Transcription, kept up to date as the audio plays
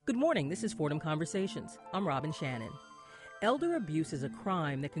Good morning. This is Fordham Conversations. I'm Robin Shannon. Elder abuse is a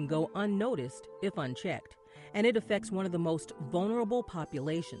crime that can go unnoticed if unchecked, and it affects one of the most vulnerable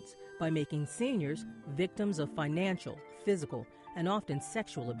populations by making seniors victims of financial, physical, and often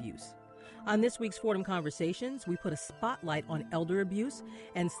sexual abuse. On this week's Fordham Conversations, we put a spotlight on elder abuse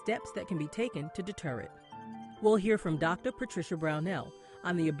and steps that can be taken to deter it. We'll hear from Dr. Patricia Brownell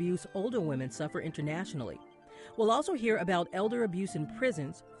on the abuse older women suffer internationally. We'll also hear about elder abuse in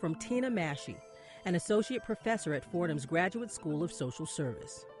prisons from Tina Massey, an associate professor at Fordham's Graduate School of Social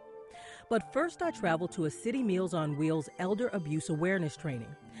Service. But first, I traveled to a City Meals on Wheels elder abuse awareness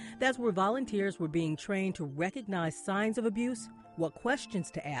training. That's where volunteers were being trained to recognize signs of abuse, what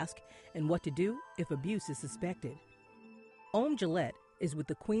questions to ask, and what to do if abuse is suspected. Om Gillette is with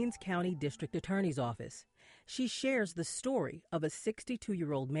the Queens County District Attorney's Office. She shares the story of a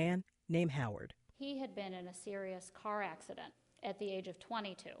 62-year-old man named Howard. He had been in a serious car accident at the age of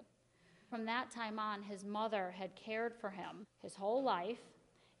 22. From that time on, his mother had cared for him his whole life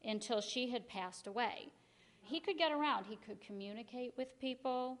until she had passed away. He could get around. He could communicate with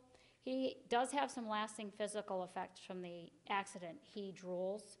people. He does have some lasting physical effects from the accident. He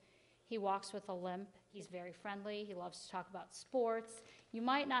drools. He walks with a limp. He's very friendly. He loves to talk about sports. You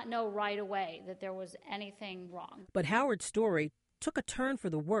might not know right away that there was anything wrong. But Howard's story took a turn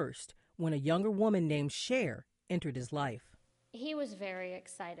for the worst when a younger woman named Cher entered his life. He was very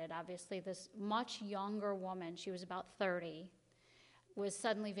excited. Obviously, this much younger woman, she was about 30, was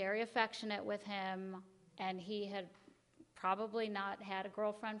suddenly very affectionate with him, and he had probably not had a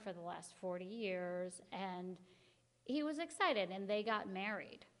girlfriend for the last 40 years, and he was excited, and they got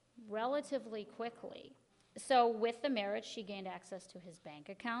married relatively quickly. So with the marriage, she gained access to his bank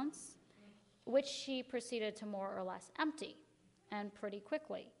accounts, which she proceeded to more or less empty, and pretty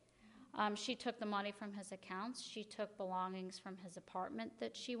quickly. She took the money from his accounts. She took belongings from his apartment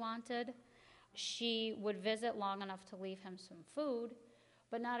that she wanted. She would visit long enough to leave him some food,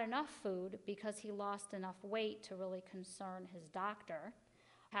 but not enough food because he lost enough weight to really concern his doctor.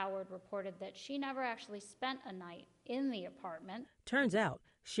 Howard reported that she never actually spent a night in the apartment. Turns out,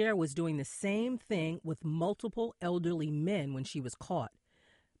 Cher was doing the same thing with multiple elderly men when she was caught.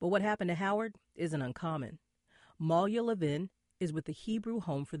 But what happened to Howard isn't uncommon. Malia Levin is with the Hebrew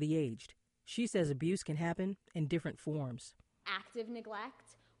Home for the Aged. She says abuse can happen in different forms. Active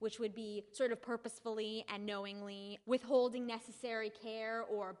neglect, which would be sort of purposefully and knowingly withholding necessary care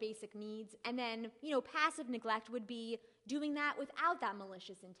or basic needs. And then, passive neglect would be doing that without that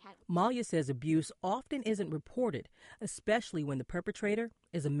malicious intent. Malia says abuse often isn't reported, especially when the perpetrator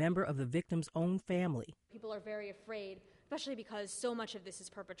is a member of the victim's own family. People are very afraid, especially because so much of this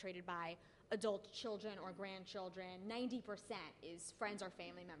is perpetrated by adult children or grandchildren. 90% is friends or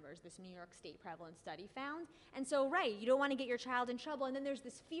family members, this New York State prevalence study found. And so, you don't want to get your child in trouble. And then there's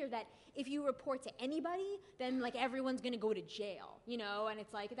this fear that if you report to anybody, then everyone's going to go to jail, and it's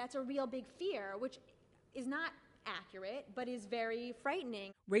that's a real big fear, which is not accurate, but is very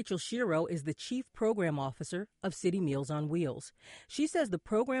frightening. Rachel Shiro is the Chief Program Officer of City Meals on Wheels. She says the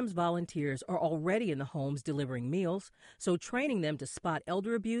program's volunteers are already in the homes delivering meals, so training them to spot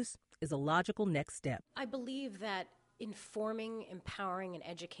elder abuse is a logical next step. I believe that informing, empowering, and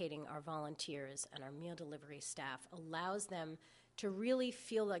educating our volunteers and our meal delivery staff allows them to really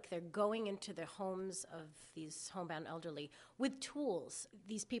feel like they're going into the homes of these homebound elderly with tools.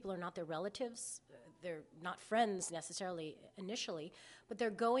 These people are not their relatives. They're not friends necessarily initially, but they're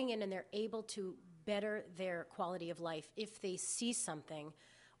going in and they're able to better their quality of life if they see something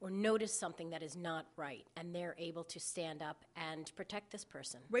or notice something that is not right, and they're able to stand up and protect this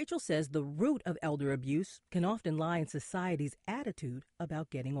person. Rachel says the root of elder abuse can often lie in society's attitude about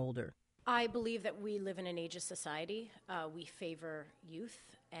getting older. I believe that we live in an ageist society. We favor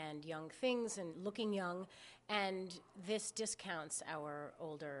youth and young things and looking young, and this discounts our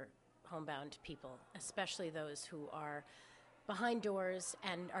older homebound people, especially those who are behind doors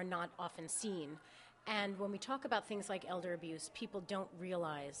and are not often seen. And when we talk about things like elder abuse, people don't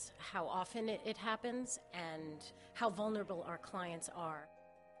realize how often it happens and how vulnerable our clients are.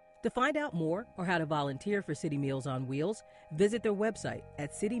 To find out more or how to volunteer for City Meals on Wheels, visit their website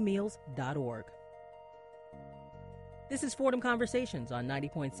at citymeals.org. This is Fordham Conversations on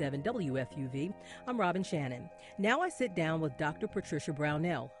 90.7 WFUV. I'm Robin Shannon. Now I sit down with Dr. Patricia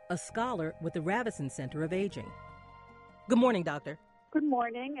Brownell, a scholar with the Ravison Center of Aging. Good morning, Doctor. Good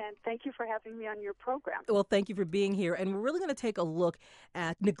morning, and thank you for having me on your program. Well, thank you for being here. And we're really going to take a look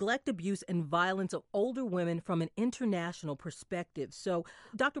at neglect, abuse, and violence of older women from an international perspective. So,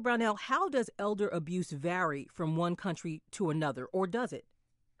 Dr. Brownell, how does elder abuse vary from one country to another, or does it?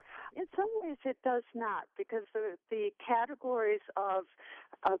 In some ways, it does not, because the categories of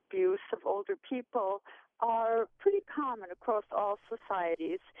abuse of older people are pretty common across all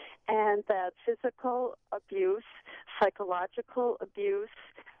societies, and that physical abuse, psychological abuse,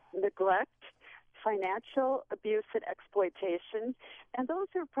 neglect, financial abuse and exploitation, and those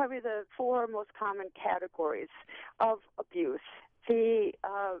are probably the four most common categories of abuse. The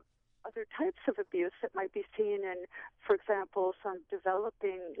other types of abuse that might be seen in, for example, some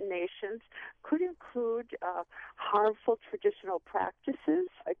developing nations could include harmful traditional practices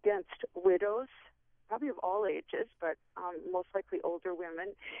against widows, probably of all ages, but most likely older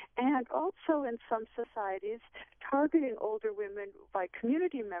women, and also in some societies targeting older women by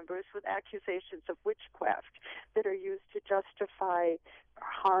community members with accusations of witchcraft that are used to justify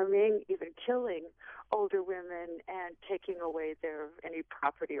harming, even killing older women and taking away their any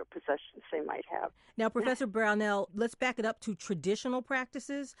property or possessions they might have. Now, Professor Brownell, let's back it up to traditional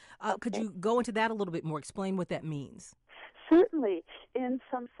practices. Could you go into that a little bit more? Explain what that means. Certainly, in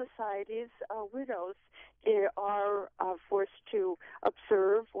some societies, widows are forced to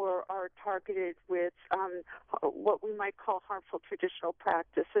observe or are targeted with what we might call harmful traditional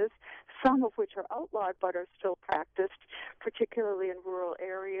practices, some of which are outlawed but are still practiced, particularly in rural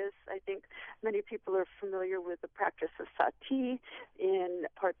areas. I think many people are familiar with the practice of sati in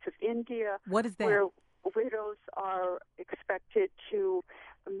parts of India. What is that? Where widows are expected to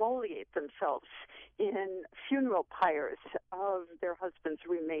immolate themselves in funeral pyres of their husband's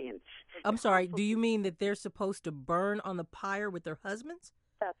remains. I'm sorry, do you mean that they're supposed to burn on the pyre with their husbands?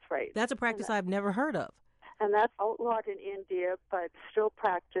 That's right. That's a practice I've never heard of. And that's outlawed in India, but still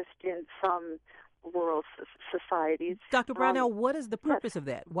practiced in some rural societies. Dr. Brownell, what is the purpose of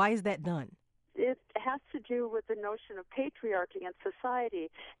that? Why is that done? It has to do with the notion of patriarchy in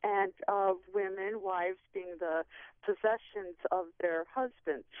society and of women, wives being the possessions of their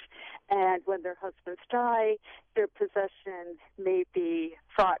husbands. And when their husbands die, their possession may be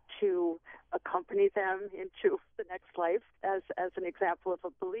thought to accompany them into the next life, as an example of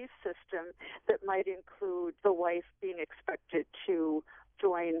a belief system that might include the wife being expected to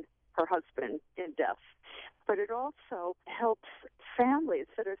join her husband in death. But it also helps families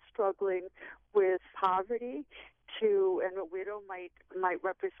that are struggling with poverty and a widow might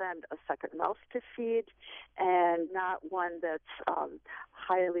represent a second mouth to feed and not one that's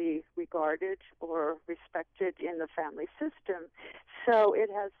highly regarded or respected in the family system. So it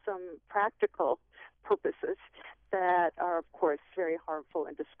has some practical purposes that are, of course, very harmful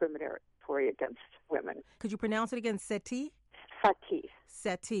and discriminatory against women. Could you pronounce it again? Sati? Sati.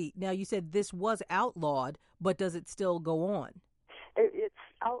 Sati. Now, you said this was outlawed, but does it still go on? It's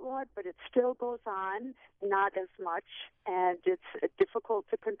outlawed, but it still goes on, not as much, and it's difficult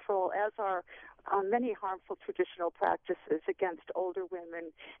to control, as are many harmful traditional practices against older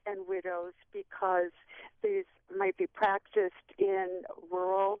women and widows, because these might be practiced in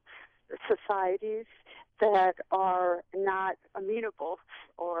rural societies that are not amenable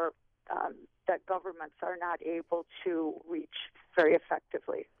or that governments are not able to reach very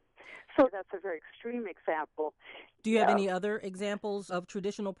effectively. So that's a very extreme example. Do you have any other examples of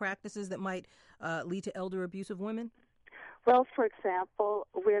traditional practices that might lead to elder abuse of women? Well, for example,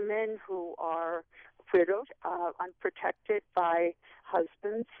 women who are widowed, unprotected by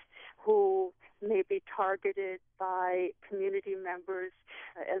husbands, who may be targeted by community members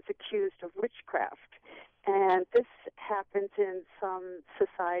as accused of witchcraft. And this happens in some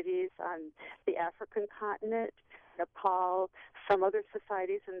societies on the African continent, Nepal, some other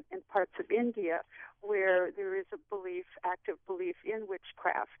societies in parts of India where there is a active belief in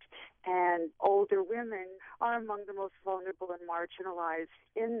witchcraft. And older women are among the most vulnerable and marginalized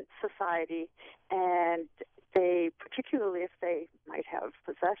in society. And they, particularly if they might have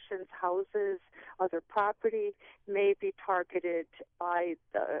possessions, houses, other property, may be targeted by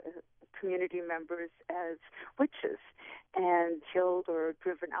the community members as witches and killed or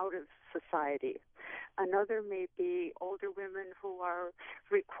driven out of society. Another may be older women who are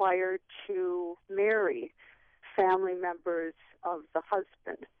required to marry family members of the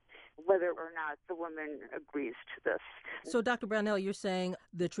husband, whether or not the woman agrees to this. So, Dr. Brownell, you're saying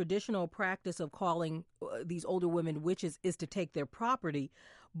the traditional practice of calling these older women witches is to take their property,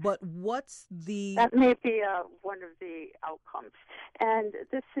 but what's the... That may be one of the outcomes. And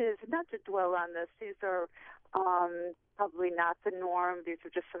this is, not to dwell on this, these are probably not the norm. These are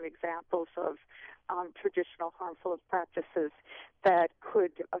just some examples of traditional harmful practices that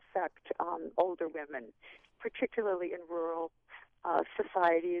could affect older women, particularly in rural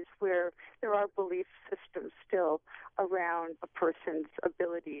societies where there are belief systems still around a person's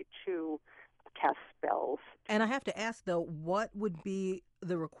ability to cast spells. And I have to ask, though, what would be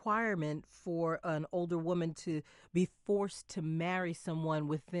the requirement for an older woman to be forced to marry someone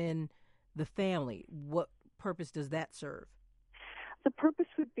within the family? What purpose does that serve? The purpose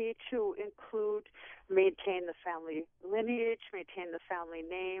would be to maintain the family lineage, maintain the family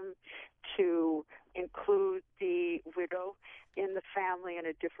name, to include the widow in the family in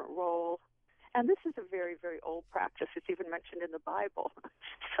a different role. And this is a very, very old practice. It's even mentioned in the Bible.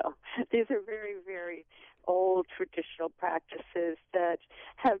 So these are very, very old traditional practices that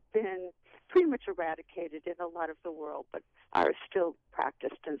have been pretty much eradicated in a lot of the world, but are still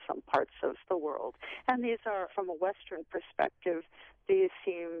practiced in some parts of the world. And these are, from a Western perspective, these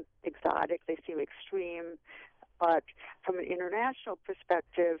seem exotic, they seem extreme, but from an international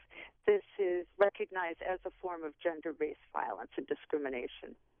perspective, this is recognized as a form of gender-based violence and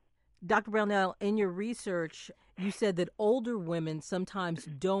discrimination. Dr. Brownell, in your research, you said that older women sometimes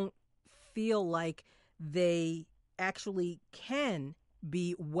don't feel like they actually can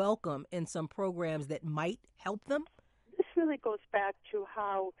be welcome in some programs that might help them. This really goes back to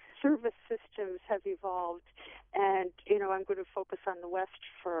how service systems have evolved. And, I'm going to focus on the West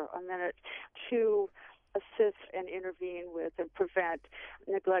for a minute to assist and intervene with and prevent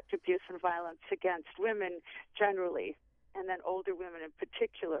neglect, abuse, and violence against women generally, and then older women in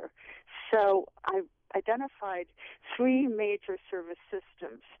particular. So I've identified 3 major service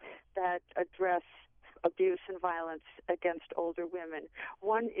systems that address abuse and violence against older women.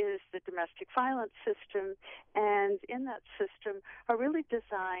 One is the domestic violence system, and in that system are really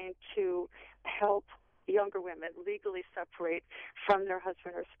designed to help younger women legally separate from their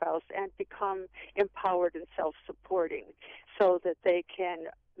husband or spouse and become empowered and self-supporting so that they can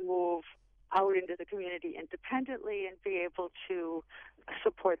move out into the community independently and be able to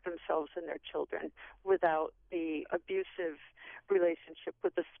support themselves and their children without the abusive relationship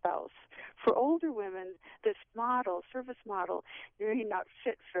with the spouse. For older women, this service model, may not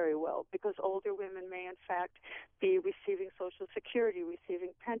fit very well because older women may in fact be receiving Social Security, receiving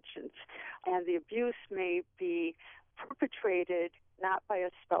pensions, and the abuse may be perpetrated not by a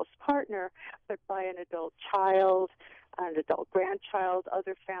spouse partner, but by an adult child, an adult grandchild,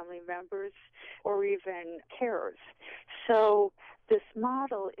 other family members, or even carers. So this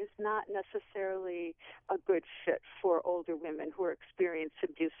model is not necessarily a good fit for older women who are experiencing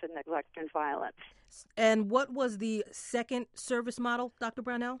abuse and neglect and violence. And what was the second service model, Dr.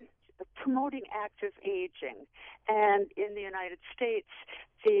 Brownell? Promoting active aging. And in the United States,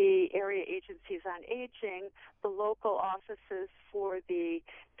 the area agencies on aging, the local offices for the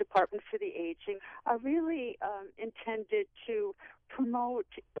Department for the Aging are really intended to promote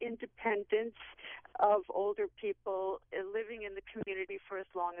independence of older people living in the community for as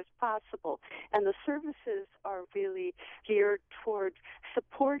long as possible. And the services are really geared toward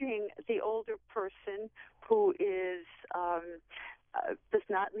supporting the older person who is does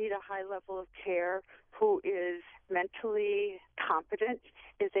not need a high level of care, who is mentally competent,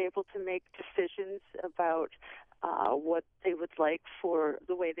 is able to make decisions about what they would like for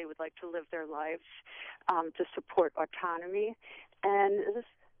the way they would like to live their lives, to support autonomy. And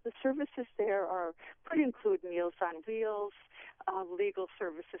the services there could include Meals on Wheels, legal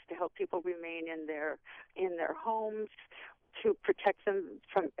services to help people remain in their homes, to protect them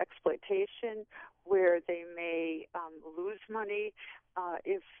from exploitation, where they may lose money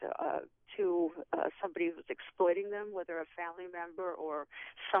if to somebody who's exploiting them, whether a family member or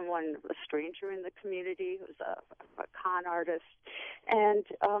a stranger in the community who's a con artist. And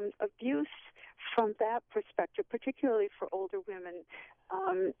abuse from that perspective, particularly for older women,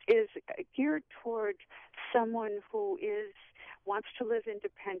 is geared toward someone who wants to live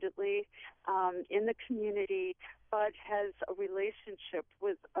independently in the community, but has a relationship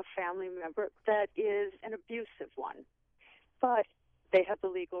with a family member that is an abusive one. But they have the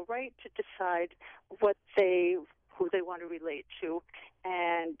legal right to decide who they want to relate to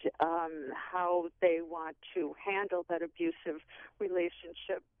and how they want to handle that abusive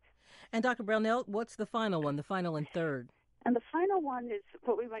relationship. And Dr. Brownell, what's the final one, the final and third? And the final one is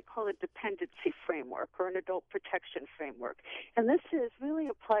what we might call a dependency framework or an adult protection framework. And this really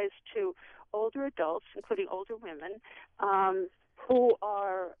applies to older adults, including older women, who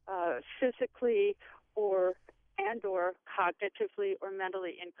are physically or cognitively or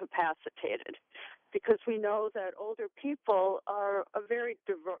mentally incapacitated. Because we know that older people are a very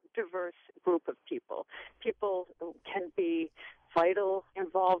diverse group of people. People can be vital,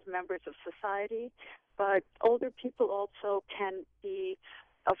 involved members of society, but older people also can be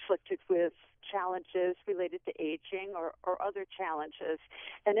afflicted with challenges related to aging or other challenges.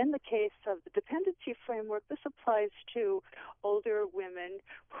 And in the case of the dependency framework, this applies to older women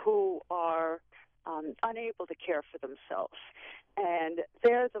who are unable to care for themselves. And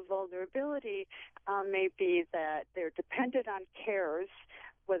there, the vulnerability may be that they're dependent on carers,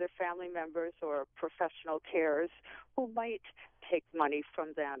 whether family members or professional carers, who might take money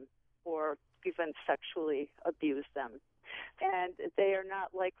from them or even sexually abuse them. And they are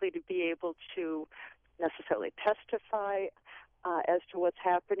not likely to be able to necessarily testify as to what's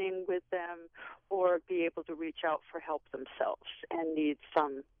happening with them or be able to reach out for help themselves and need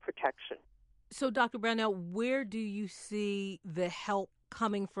some protection. So, Dr. Brownell, where do you see the help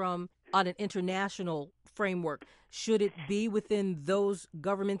coming from on an international framework? Should it be within those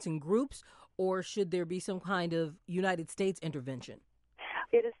governments and groups, or should there be some kind of United States intervention?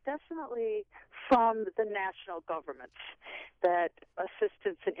 It is definitely from the national governments that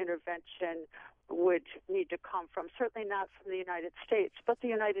assistance and intervention would need to come from. Certainly not from the United States, but the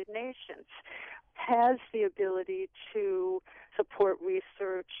United Nations has the ability to support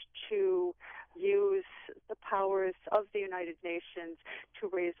research, to use the powers of the United Nations to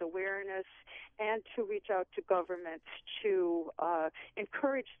raise awareness and to reach out to governments to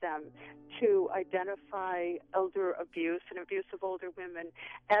encourage them to identify elder abuse and abuse of older women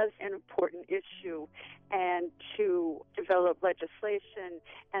as an important issue and to develop legislation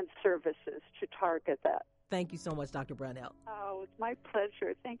and services to target that. Thank you so much, Dr. Brownell. Oh, it's my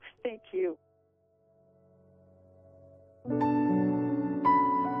pleasure. Thank you.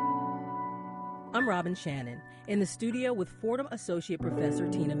 I'm Robin Shannon, in the studio with Fordham Associate Professor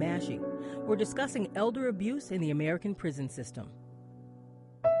Tina Mashey. We're discussing elder abuse in the American prison system.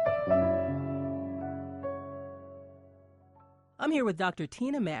 I'm here with Dr.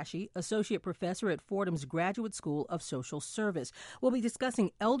 Tina Mashey, Associate Professor at Fordham's Graduate School of Social Service. We'll be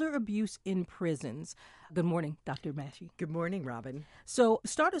discussing elder abuse in prisons. Good morning, Dr. Mashey. Good morning, Robin. So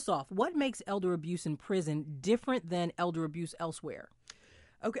start us off. What makes elder abuse in prison different than elder abuse elsewhere?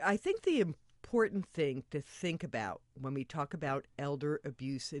 Okay, I think the important thing to think about when we talk about elder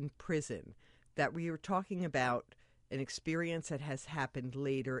abuse in prison, that we are talking about an experience that has happened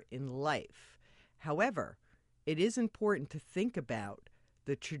later in life. However, it is important to think about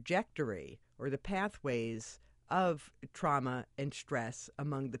the trajectory or the pathways of trauma and stress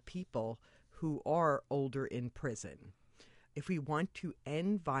among the people who are older in prison. If we want to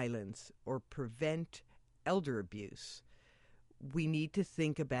end violence or prevent elder abuse, we need to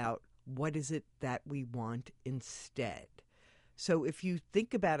think about what is it that we want instead. So if you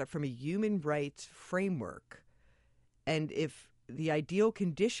think about it from a human rights framework, and if the ideal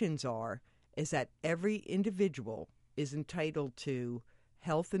conditions is that every individual is entitled to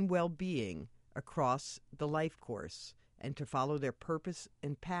health and well-being across the life course and to follow their purpose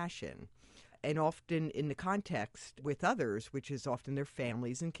and passion, and often in the context with others, which is often their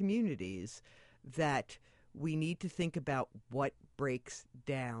families and communities, that we need to think about what breaks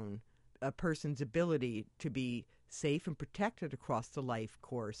down a person's ability to be safe and protected across the life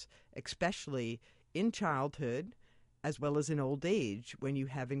course, especially in childhood as well as in old age when you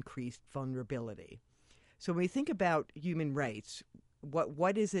have increased vulnerability. So when we think about human rights,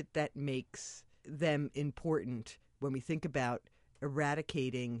 what is it that makes them important when we think about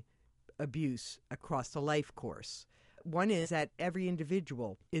eradicating abuse across the life course? One is that every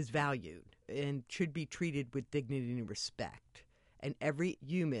individual is valued and should be treated with dignity and respect. And every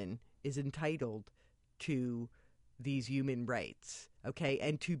human is entitled to these human rights, okay,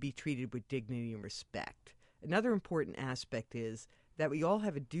 and to be treated with dignity and respect. Another important aspect is that we all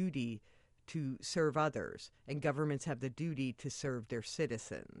have a duty to serve others, and governments have the duty to serve their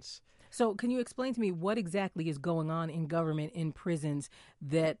citizens. So can you explain to me what exactly is going on in government, in prisons,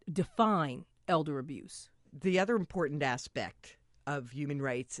 that define elder abuse? The other important aspect of human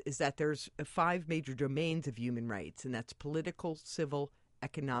rights is that there's 5 major domains of human rights, and that's political, civil,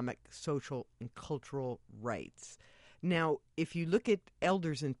 economic, social, and cultural rights. Now, if you look at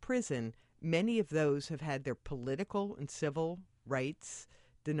elders in prison, many of those have had their political and civil rights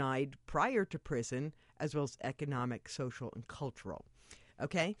denied prior to prison, as well as economic, social, and cultural.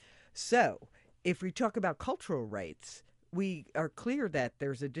 Okay? So, if we talk about cultural rights, we are clear that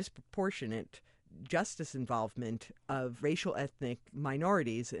there's a disproportionate justice involvement of racial ethnic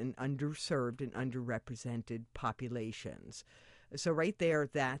minorities and underserved and underrepresented populations. So right there,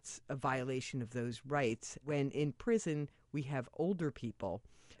 that's a violation of those rights. When in prison, we have older people,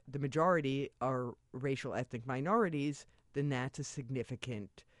 the majority are racial ethnic minorities, then that's a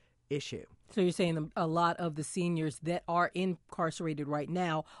significant issue. So you're saying a lot of the seniors that are incarcerated right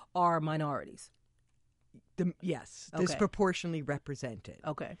now are minorities? Yes, Okay. disproportionately represented.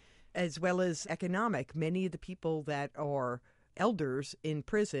 Okay. As well as economic. Many of the people that are elders in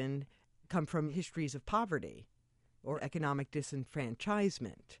prison come from histories of poverty or economic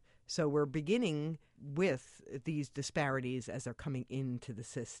disenfranchisement. So we're beginning with these disparities as they're coming into the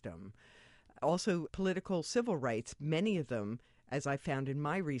system. Also, political civil rights, many of them, as I found in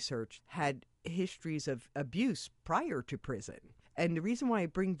my research, had histories of abuse prior to prison. And the reason why I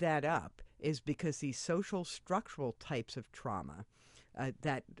bring that up is because these social structural types of trauma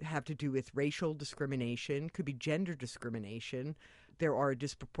that have to do with racial discrimination, could be gender discrimination. There are a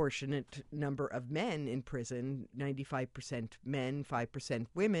disproportionate number of men in prison, 95% men, 5%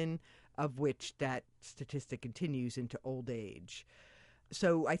 women, of which that statistic continues into old age.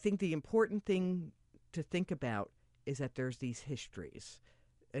 So I think the important thing to think about is that there's these histories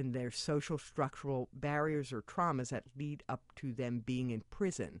and there's social structural barriers or traumas that lead up to them being in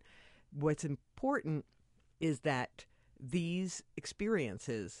prison. What's important is that these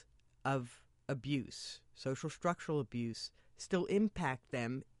experiences of abuse, social structural abuse, still impact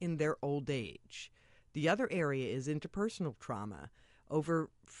them in their old age. The other area is interpersonal trauma. Over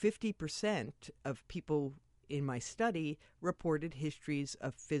 50% of people in my study reported histories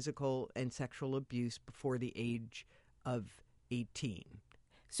of physical and sexual abuse before the age of 18.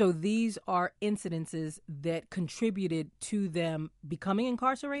 So these are incidences that contributed to them becoming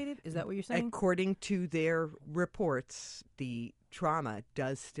incarcerated? Is that what you're saying? According to their reports, the trauma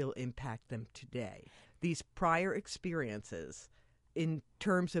does still impact them today. These prior experiences, in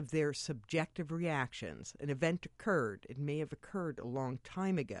terms of their subjective reactions, an event occurred. It may have occurred a long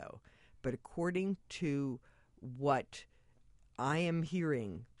time ago, but according to what I am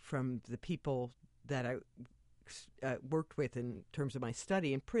hearing from the people that I worked with in terms of my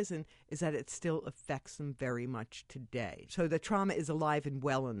study in prison, is that it still affects them very much today. So the trauma is alive and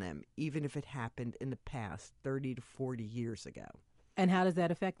well in them, even if it happened in the past 30 to 40 years ago. And how does that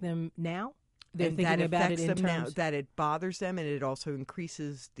affect them now? They're and thinking that about affects it in them now, terms... that it bothers them, and it also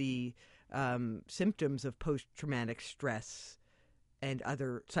increases the symptoms of post-traumatic stress and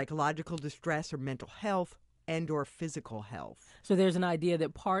other psychological distress or mental health and or physical health. So there's an idea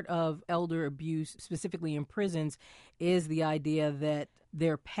that part of elder abuse, specifically in prisons, is the idea that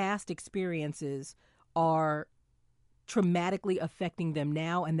their past experiences are traumatically affecting them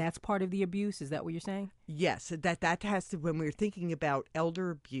now, and that's part of the abuse. Is that what you're saying? Yes, that has to, when we're thinking about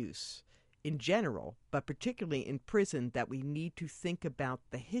elder abuse in general, but particularly in prison, that we need to think about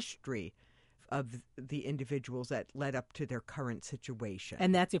the history of the individuals that led up to their current situation.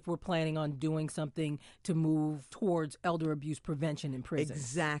 And that's if we're planning on doing something to move towards elder abuse prevention in prison.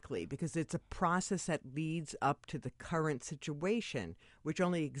 Exactly, because it's a process that leads up to the current situation, which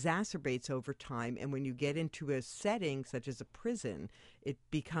only exacerbates over time. And when you get into a setting such as a prison, it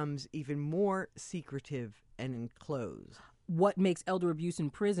becomes even more secretive and enclosed. What makes elder abuse in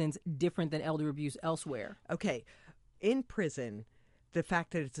prisons different than elder abuse elsewhere? Okay, in prison, the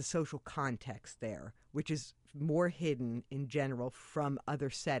fact that it's a social context there, which is more hidden in general from other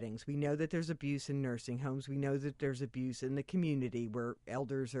settings. We know that there's abuse in nursing homes. We know that there's abuse in the community where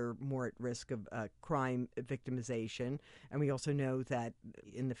elders are more at risk of crime victimization. And we also know that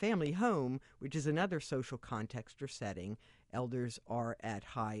in the family home, which is another social context or setting, elders are at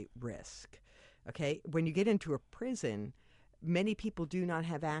high risk. Okay, when you get into a prison, many people do not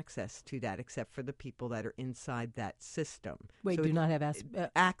have access to that except for the people that are inside that system. Wait, So do not have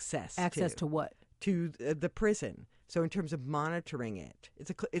access to what? To the prison. So in terms of monitoring it,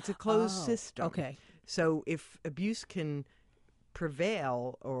 it's a closed system. Okay. So if abuse can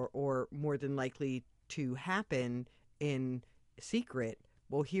prevail or more than likely to happen in secret,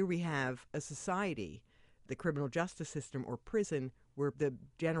 well, here we have a society, the criminal justice system or prison, where the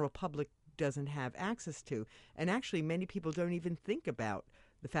general public doesn't have access to. And actually, many people don't even think about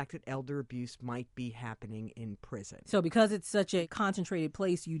the fact that elder abuse might be happening in prison. So because it's such a concentrated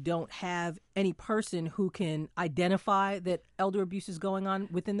place, you don't have any person who can identify that elder abuse is going on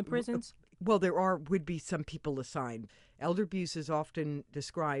within the prisons? Well, there would be some people assigned. Elder abuse is often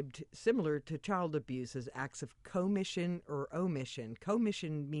described similar to child abuse as acts of commission or omission.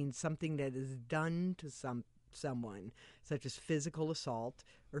 Commission means something that is done to someone, such as physical assault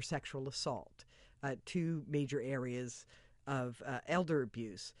or sexual assault, two major areas of elder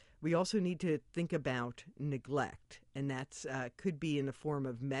abuse. We also need to think about neglect, and that's could be in the form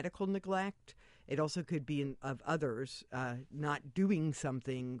of medical neglect. It also could be of others not doing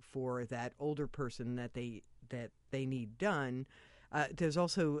something for that older person that they need done. There's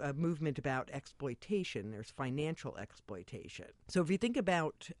also a movement about exploitation. There's financial exploitation. So if you think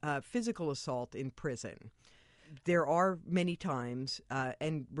about physical assault in prison, there are many times,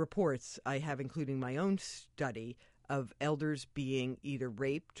 and reports I have, including my own study, of elders being either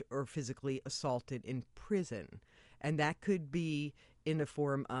raped or physically assaulted in prison. And that could be in the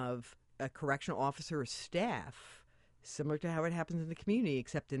form of a correctional officer or staff, similar to how it happens in the community,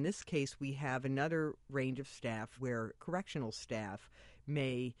 except in this case we have another range of staff where correctional staff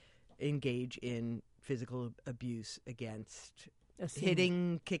may engage in physical abuse against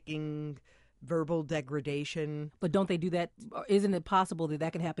hitting, kicking, verbal degradation. But don't they do that? Isn't it possible that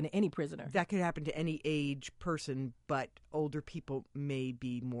that can happen to any prisoner? That could happen to any age person, but older people may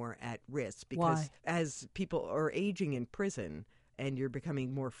be more at risk because Why? As people are aging in prison and you're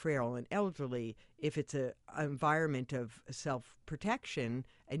becoming more frail and elderly, if it's an environment of self-protection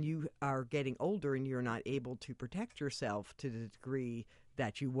and you are getting older and you're not able to protect yourself to the degree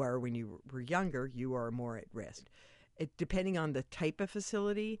that you were when you were younger, you are more at risk. Depending on the type of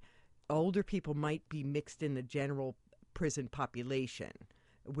facility, older people might be mixed in the general prison population,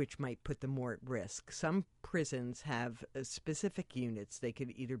 which might put them more at risk. Some prisons have specific units. They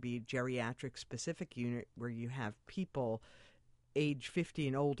could either be a geriatric specific unit where you have people age 50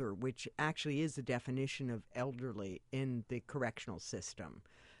 and older, which actually is the definition of elderly in the correctional system.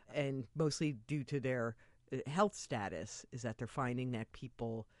 And mostly due to their health status is that they're finding that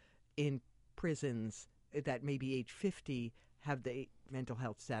people in prisons that may be age 50 have the mental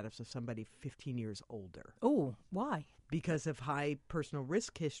health status of somebody 15 years older. Oh, why? Because of high personal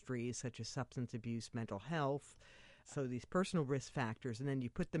risk histories such as substance abuse, mental health. So these personal risk factors, and then you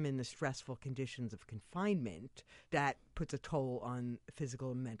put them in the stressful conditions of confinement, that puts a toll on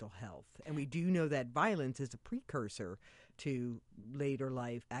physical and mental health. And we do know that violence is a precursor to later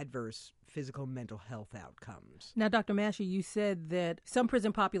life adverse physical and mental health outcomes. Now, Dr. Massey, you said that some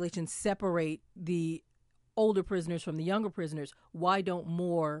prison populations separate the older prisoners from the younger prisoners. Why don't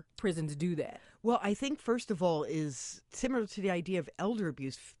more prisons do that? Well, I think, first of all, is similar to the idea of elder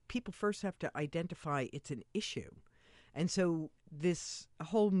abuse. People first have to identify it's an issue. And so this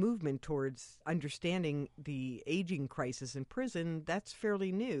whole movement towards understanding the aging crisis in prison, that's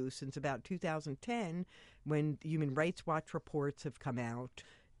fairly new since about 2010 when Human Rights Watch reports have come out.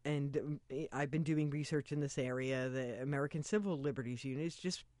 And I've been doing research in this area. The American Civil Liberties Union is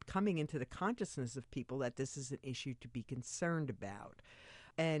just coming into the consciousness of people that this is an issue to be concerned about.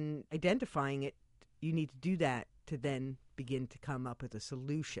 And identifying it, you need to do that to then begin to come up with a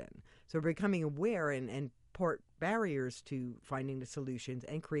solution. So becoming aware and part barriers to finding the solutions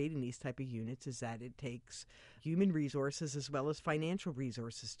and creating these type of units is that it takes human resources as well as financial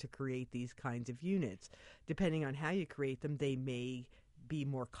resources to create these kinds of units. Depending on how you create them, they may be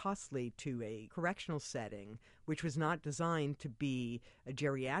more costly to a correctional setting, which was not designed to be a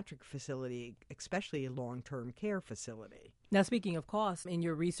geriatric facility, especially a long-term care facility. Now, speaking of costs, in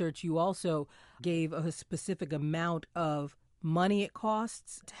your research, you also gave a specific amount of money it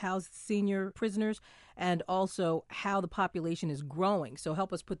costs to house senior prisoners and also how the population is growing. So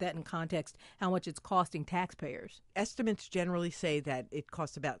help us put that in context, how much it's costing taxpayers. Estimates generally say that it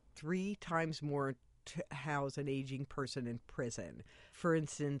costs about 3 times more to house an aging person in prison. For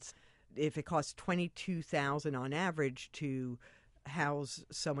instance, if it costs $22,000 on average to house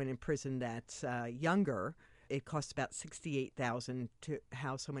someone in prison that's younger, it costs about $68,000 to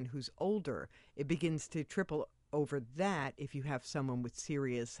house someone who's older. It begins to triple over that if you have someone with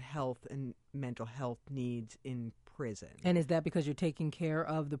serious health and mental health needs in prison. And is that because you're taking care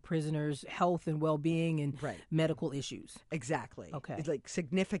of the prisoners' health and well-being and Right. medical issues? Exactly. Okay. It's like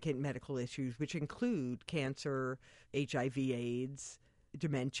significant medical issues, which include cancer, HIV, AIDS.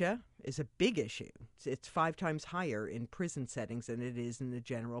 Dementia is a big issue. It's 5 times higher in prison settings than it is in the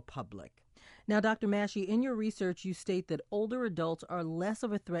general public. Now, Dr. Massey, in your research, you state that older adults are less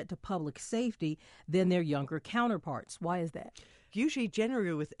of a threat to public safety than their younger counterparts. Why is that? Usually,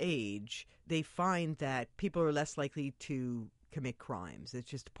 generally with age, they find that people are less likely to commit crimes. It's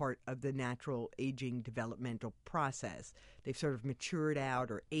just part of the natural aging developmental process. They've sort of matured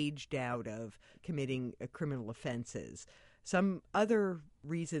out or aged out of committing criminal offenses. Some other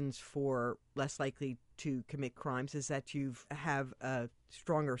reasons for less likely to commit crimes is that you have a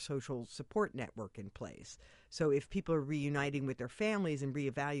stronger social support network in place. So if people are reuniting with their families and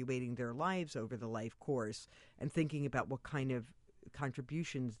reevaluating their lives over the life course and thinking about what kind of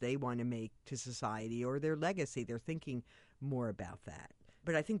contributions they want to make to society or their legacy, they're thinking more about that.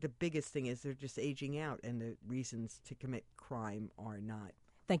 But I think the biggest thing is they're just aging out, and the reasons to commit crime are not.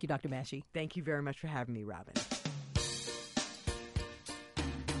 Thank you, Dr. Massey. Thank you very much for having me, Robin.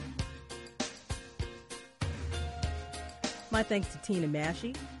 My thanks to Tina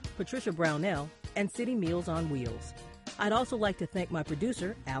Massey, Patricia Brownell, and City Meals on Wheels. I'd also like to thank my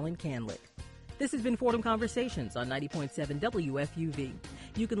producer, Alan Canlick. This has been Fordham Conversations on 90.7 WFUV.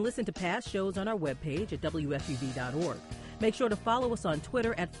 You can listen to past shows on our webpage at WFUV.org. Make sure to follow us on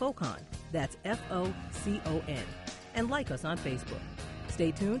Twitter at FOCON, that's FOCON, and like us on Facebook.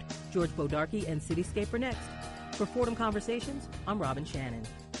 Stay tuned. George Bodarky and Cityscape are next. For Fordham Conversations, I'm Robin Shannon.